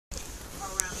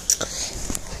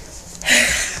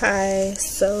Hi,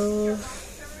 so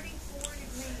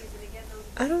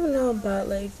I don't know about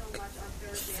like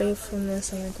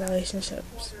faithfulness and like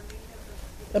relationships.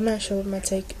 I'm not sure what my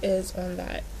take is on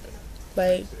that.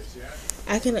 Like,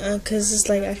 I can, cause it's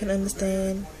like I can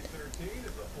understand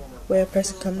where a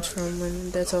person comes from when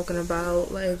they're talking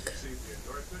about like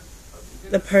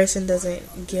the person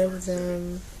doesn't give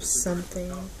them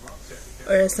something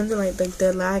or something like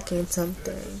they're lacking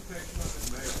something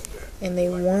and they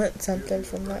want something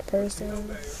from that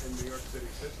person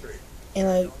and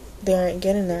like they aren't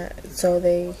getting that, so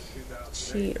they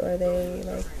cheat or they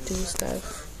like do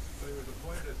stuff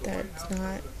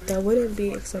that wouldn't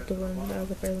be acceptable in the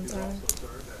other person's eyes.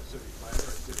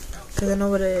 Because I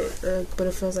know what it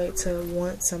feels like to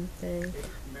want something,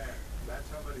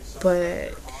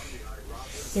 but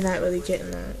you're not really getting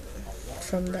that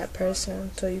from that person.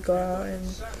 So you go out and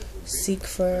seek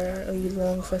for, or you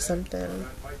long for something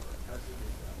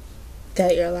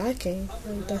that you're lacking.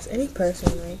 Like, that's any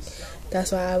person. Like,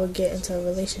 that's why I would get into a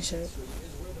relationship.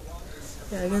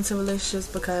 Yeah, I get into relationships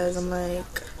because I'm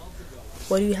like,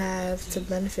 what do you have to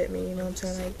benefit me? You know what I'm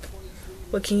saying? Like,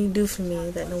 what can you do for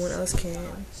me that no one else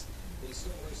can?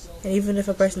 And even if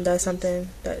a person does something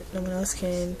that no one else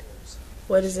can,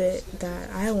 what is it that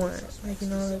I want? Like, you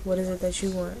know, like, what is it that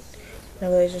you want in a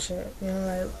relationship? You know,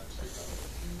 like,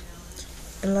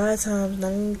 and a lot of times,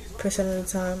 90% of the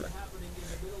time,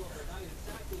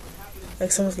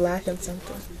 like, someone's lacking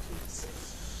something.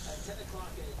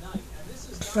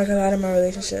 Like, a lot of my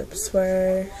relationships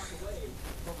where,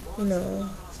 you know,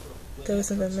 there was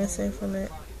something missing from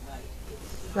it.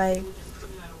 Like,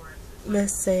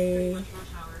 let's say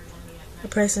a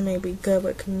person may be good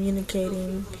with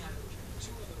communicating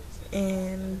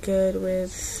and good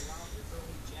with,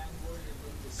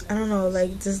 I don't know,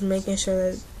 like just making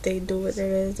sure that they do what it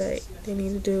is that they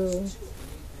need to do,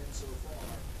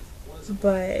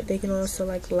 but they can also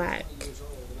like lack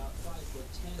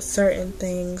certain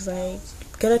things, like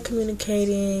good at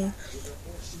communicating,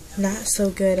 not so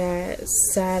good at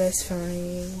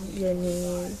satisfying your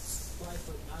needs.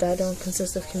 That don't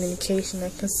consist of communication,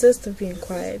 that consists of being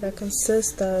quiet, that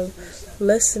consists of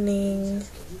listening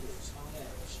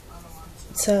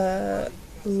to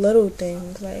little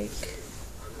things, like,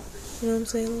 you know what I'm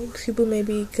saying? Like, people may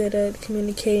be good at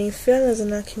communicating feelings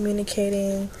and not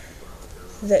communicating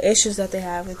the issues that they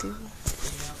have with you.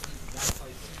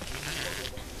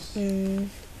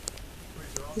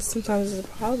 This sometimes is a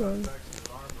problem.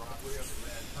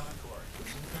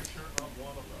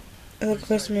 Another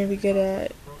person may be good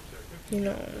at, you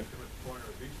know,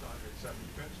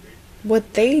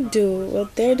 what they're doing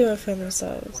for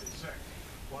themselves.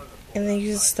 And then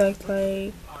you just stuck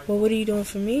like, well, what are you doing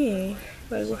for me?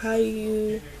 Like, well, how are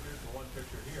you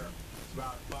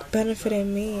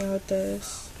benefiting me out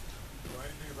this?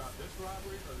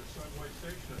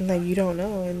 And like, you don't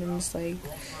know. And then it's like,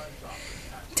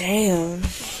 damn.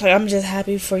 Like, I'm just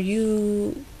happy for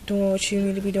you doing what you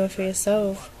need to be doing for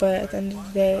yourself. But at the end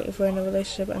of the day, if we're in a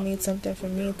relationship, I need something for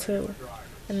me too.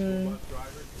 And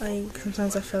like,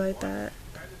 sometimes I feel like that.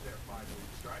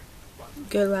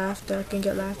 Good laughter. I can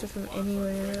get laughter from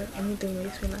anywhere. Anything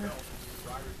makes me laugh.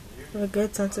 With a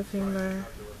good sense of humor.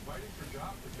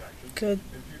 Good.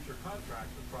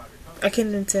 I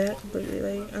can't into that completely.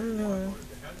 Like, I don't know.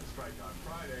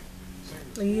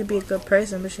 Like, you could be a good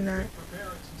person, but you're not.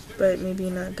 But maybe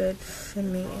you're not good for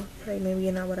me. Like, maybe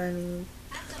you're not what I need.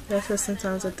 That's what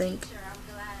sometimes I think.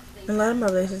 In a lot of my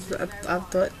relationships, I've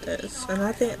thought this, and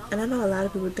I know a lot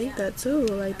of people think that too.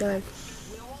 Like, they're like,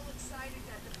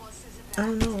 I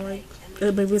don't know, like,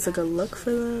 maybe it's like a look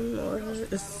for them, or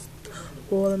it's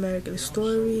all American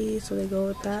Story, so they go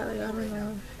with that. Like, I don't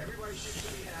know.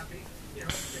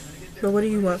 But what do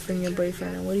you want from your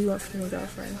boyfriend, and what do you want from your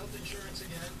girlfriend?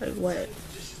 Like, what?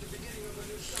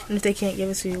 And if they can't give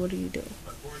it to you, what do you do?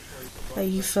 Like,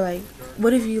 you feel like,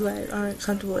 what if you like aren't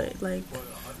comfortable with like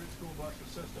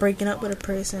breaking up with a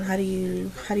person? How do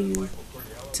you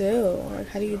deal? Like,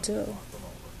 how do you deal?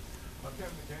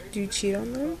 Do you cheat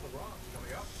on them?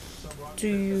 Do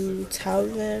you tell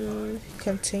them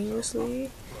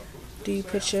continuously? Do you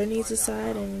put your needs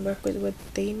aside and work with what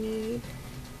they need?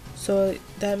 So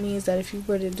that means that if you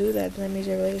were to do that, then that means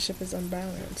your relationship is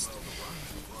unbalanced.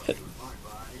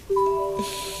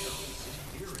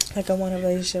 Like, I want a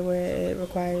relationship where it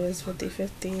requires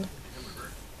 50-50.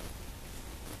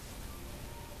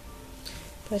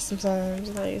 But sometimes,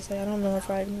 like, it's like, I don't know if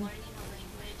I can.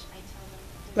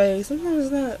 Like,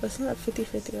 sometimes it's not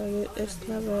 50-50. Like, it's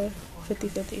never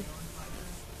 50-50.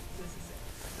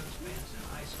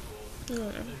 I don't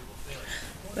know.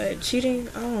 But cheating,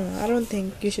 I don't know. I don't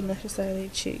think you should necessarily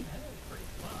cheat.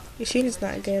 cheating's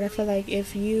not good. I feel like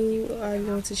if you are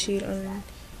going to cheat on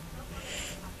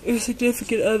your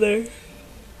significant other,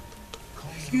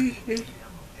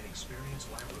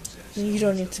 you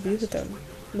don't need to be with them,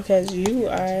 because you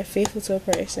are faithful to a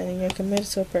person and you're committed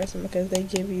to a person because they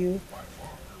give you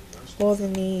all the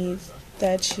needs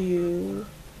that you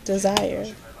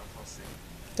desire.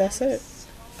 That's it.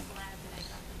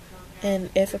 And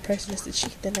if a person is to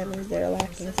cheat, then that means they're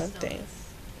lacking something.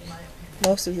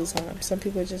 Most of the time. Some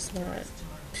people just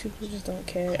don't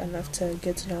care enough to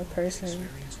get to know a person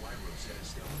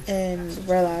and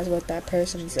realize what that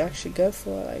person is actually good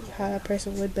for, like how that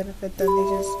person would benefit them. They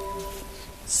just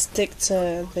stick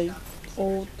to the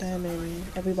old them, and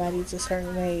everybody's a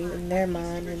certain way in their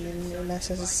mind, and then it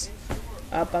messes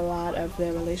up a lot of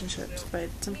their relationships. But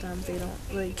sometimes they don't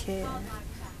really care.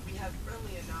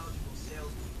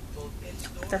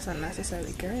 But that's not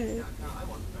necessarily good.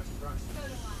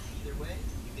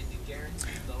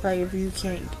 Like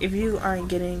if you aren't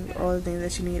getting all the things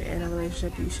that you need in a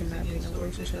relationship, you should not be in a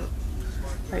relationship.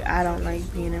 Like I don't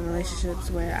like being in relationships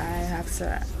where I have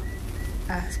to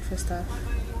ask for stuff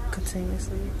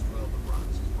continuously.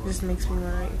 It just makes me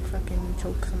want to like fucking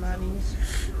choke somebody.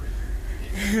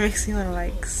 It makes me want to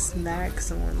like smack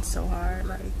someone so hard,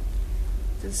 like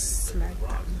just smack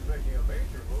them.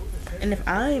 And if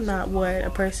I'm not what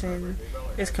a person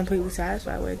is completely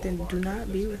satisfied with, then do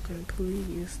not be with me.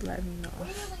 Please let me know.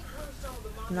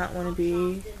 I not want to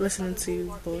be listening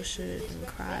to bullshit and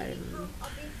cry and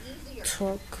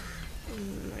talk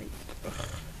and like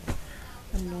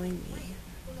annoying me.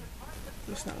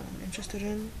 That's not what I'm interested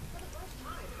in.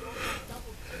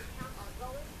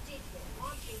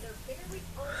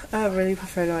 I really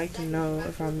prefer to like to know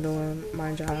if I'm doing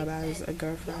my job as a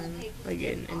girlfriend, like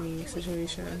in any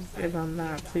situation. If I'm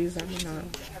not, please let me know.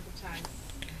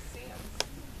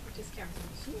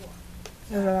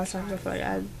 There's a lot of times I feel like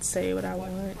I say what I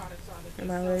want in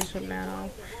my relationship now,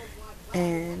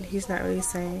 and he's not really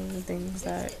saying things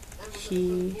that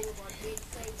he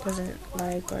doesn't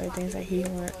like or things that he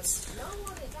wants.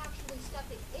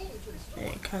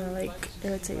 It kind of like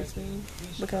irritates me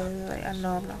because like I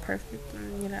know I'm not perfect,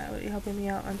 and you're not really helping me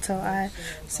out until I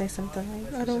say something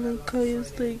like, I don't like how you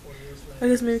like, I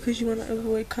guess maybe because you want to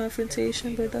avoid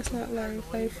confrontation, but that's not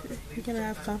life. You're gonna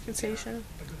have confrontation.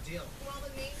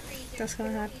 That's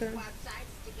gonna happen.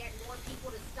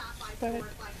 But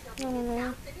I don't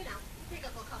know.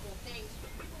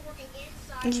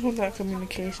 I just want that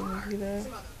communication to be there,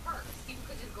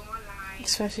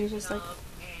 especially if it's like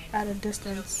at a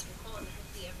distance.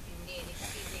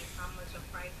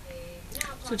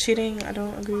 So cheating, I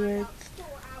don't agree with,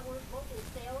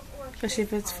 especially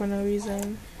if it's for no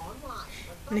reason.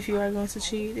 And if you are going to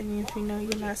cheat and if you know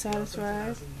you're not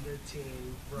satisfied,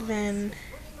 then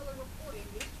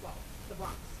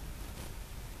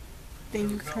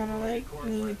you kind of like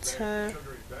need to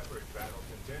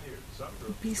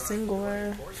be single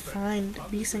or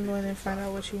be single and then find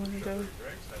out what you want to do.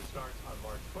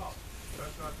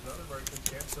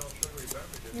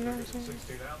 You know what I'm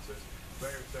saying?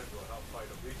 Mayor said will help fight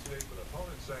obesity, but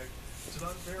opponents say it's an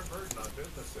unfair burden on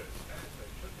businesses, and they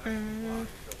should not comply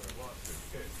until their lawsuit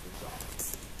is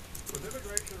resolved. With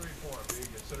immigration reform being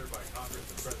considered by Congress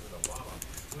and President Obama,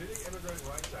 leading immigrant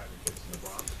rights advocates in the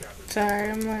Bronx gathered. Sorry,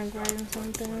 I'm like writing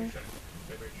something.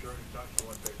 They make sure to touch on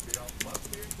what they feel must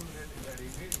be included in any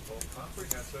meaningful,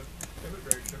 comprehensive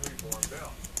immigration reform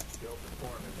bill. Bill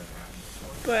reform has been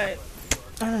passed. But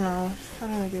I don't know. I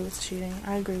don't agree with cheating.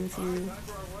 I agree with you.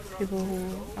 People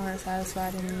who aren't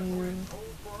satisfied and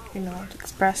you know,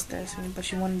 express this,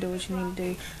 but you want to do what you need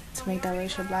to do to make that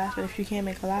relationship last. But if you can't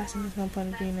make it last, then there's no point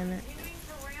in being in it.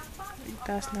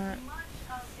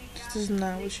 This is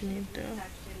not what you need to do.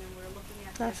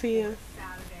 It's not for you.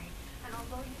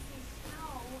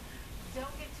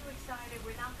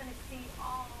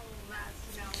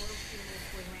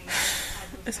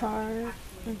 It's hard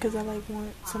because I like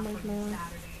want so much more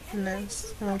in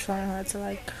this, and I'm trying hard to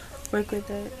like work with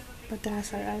it. But then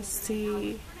it's like I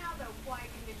see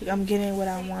like I'm getting what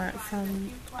I want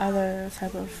from other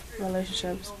type of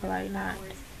relationships, but like not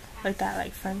like that,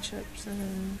 like friendships,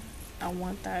 and I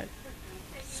want that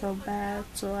so bad.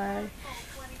 So I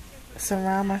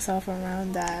surround myself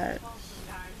around that,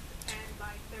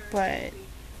 but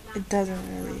it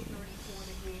doesn't really.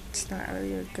 It's not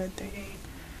really a good thing.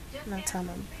 I'm not telling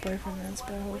my boyfriend this,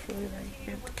 but hopefully like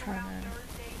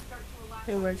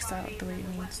it works out the way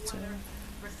it needs to.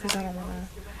 Because I don't want to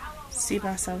see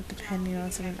myself depending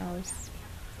on someone else.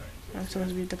 I'm supposed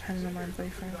to be dependent on my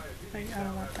boyfriend. Like, I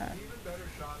don't want that.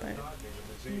 But,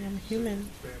 I mean, I'm human.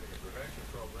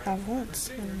 have wants,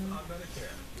 and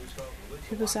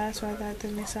people satisfy that,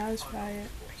 then they satisfy it.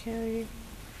 I can't really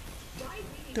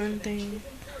do anything.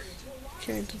 Can't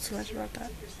really do too much about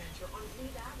that.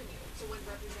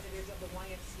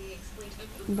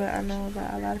 But I know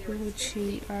that a lot of people who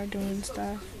cheat are doing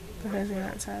stuff because they're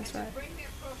not satisfied.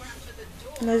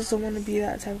 And I just don't want to be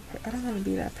that type of I don't want to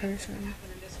be that person.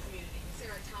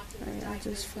 Like, I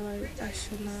just feel like I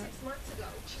should not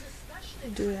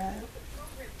do that.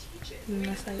 And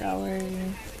that's like I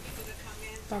worry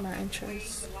about my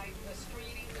interests.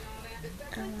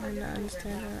 And I want to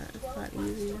understand that it's not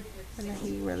easy and that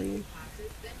he really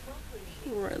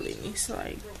needs to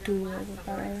like do a little bit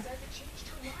better.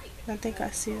 I think I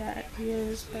see that he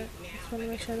is, but I just want to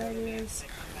make sure that he is.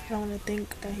 I don't want to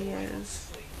think that he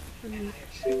is, and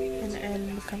in the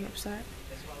end become upset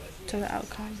to the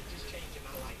outcome.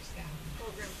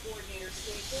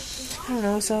 I don't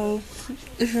know, so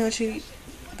if you want to cheat,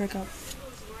 break up.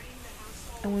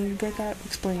 And when you break up,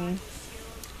 explain.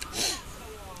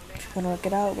 If you want to work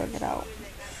it out, work it out.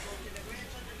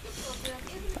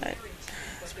 But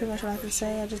that's pretty much what I have to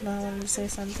say. I just know I wanted to say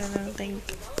something. I don't think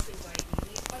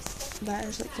that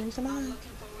is what came to mind.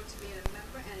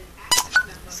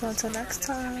 So until next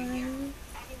time,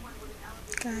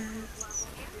 guys,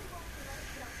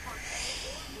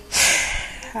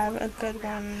 have a good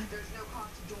one.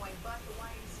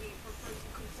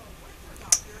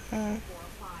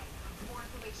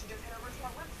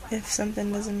 If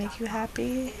something doesn't make you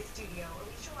happy,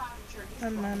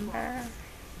 remember,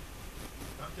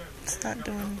 it's not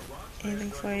doing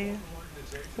anything for you.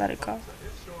 Let it go.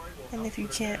 And if you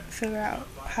can't figure out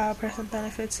how a person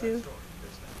benefits you,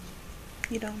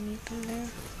 you don't need them there.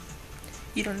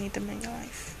 You don't need them in your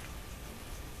life.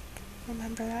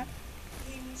 Remember that.